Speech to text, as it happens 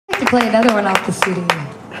to play another one off the CD.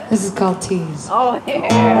 This is called Tease. Oh,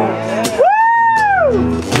 yeah.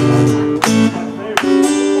 Woo!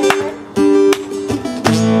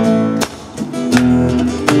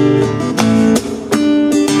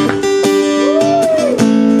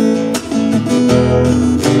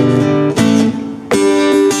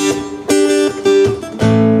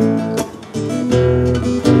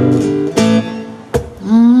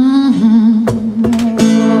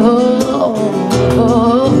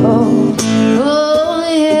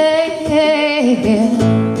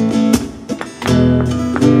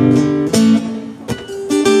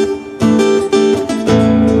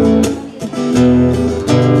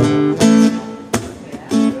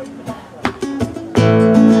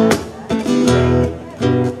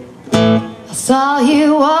 Saw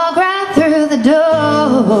you walk right through the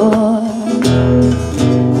door,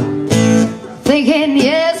 thinking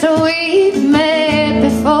yes, we've met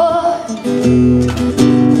before.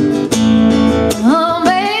 Oh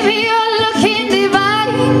baby, you're looking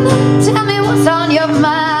divine. Tell me what's on your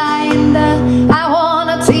mind. I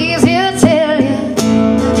wanna tease you till you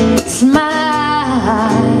smile.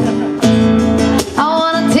 I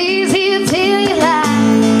wanna tease you till you lie.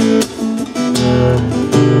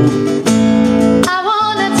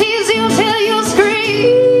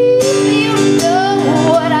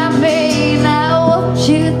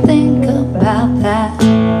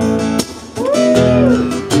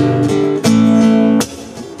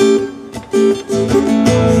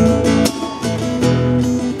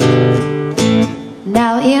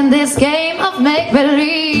 Now in this game of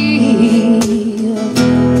make-believe,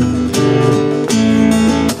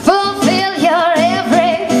 fulfill your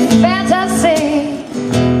every fantasy.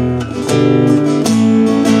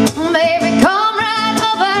 Baby, come right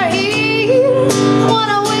over here. I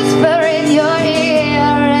wanna whisper in your ear.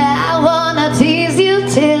 I wanna tease you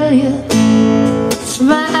till you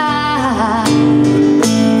smile.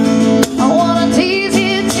 I wanna tease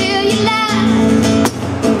you till you lie.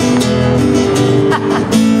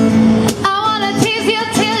 I wanna tease you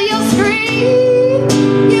till you scream.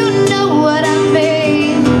 You know what I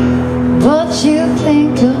mean. What you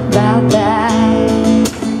think about that?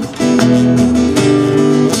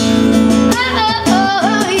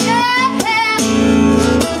 Oh yeah.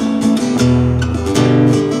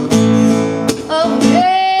 Oh yeah.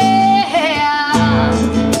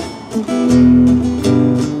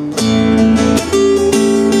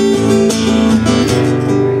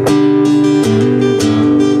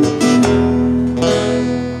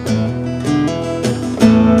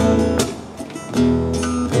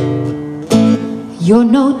 Your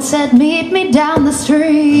note said meet me down the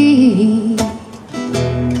street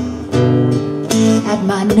at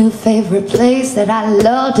my new favorite place that I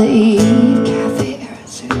love to eat, Cafe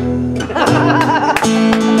Arazu.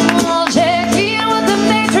 I'll check in with the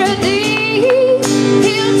maitre d'.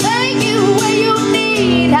 He'll take you where you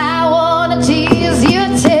need. I wanna tease you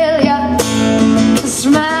till you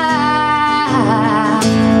smile.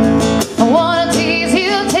 I wanna tease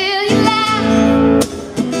you till you laugh.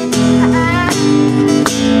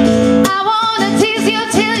 I wanna tease you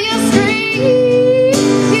till you scream.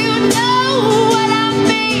 You know what I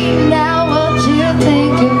mean. Now what you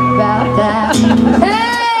think about that? Hey!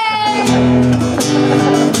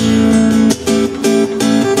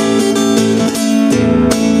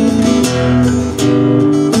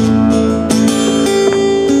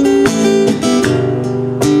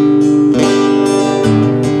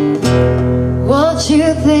 What you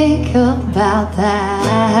think about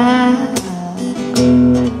that?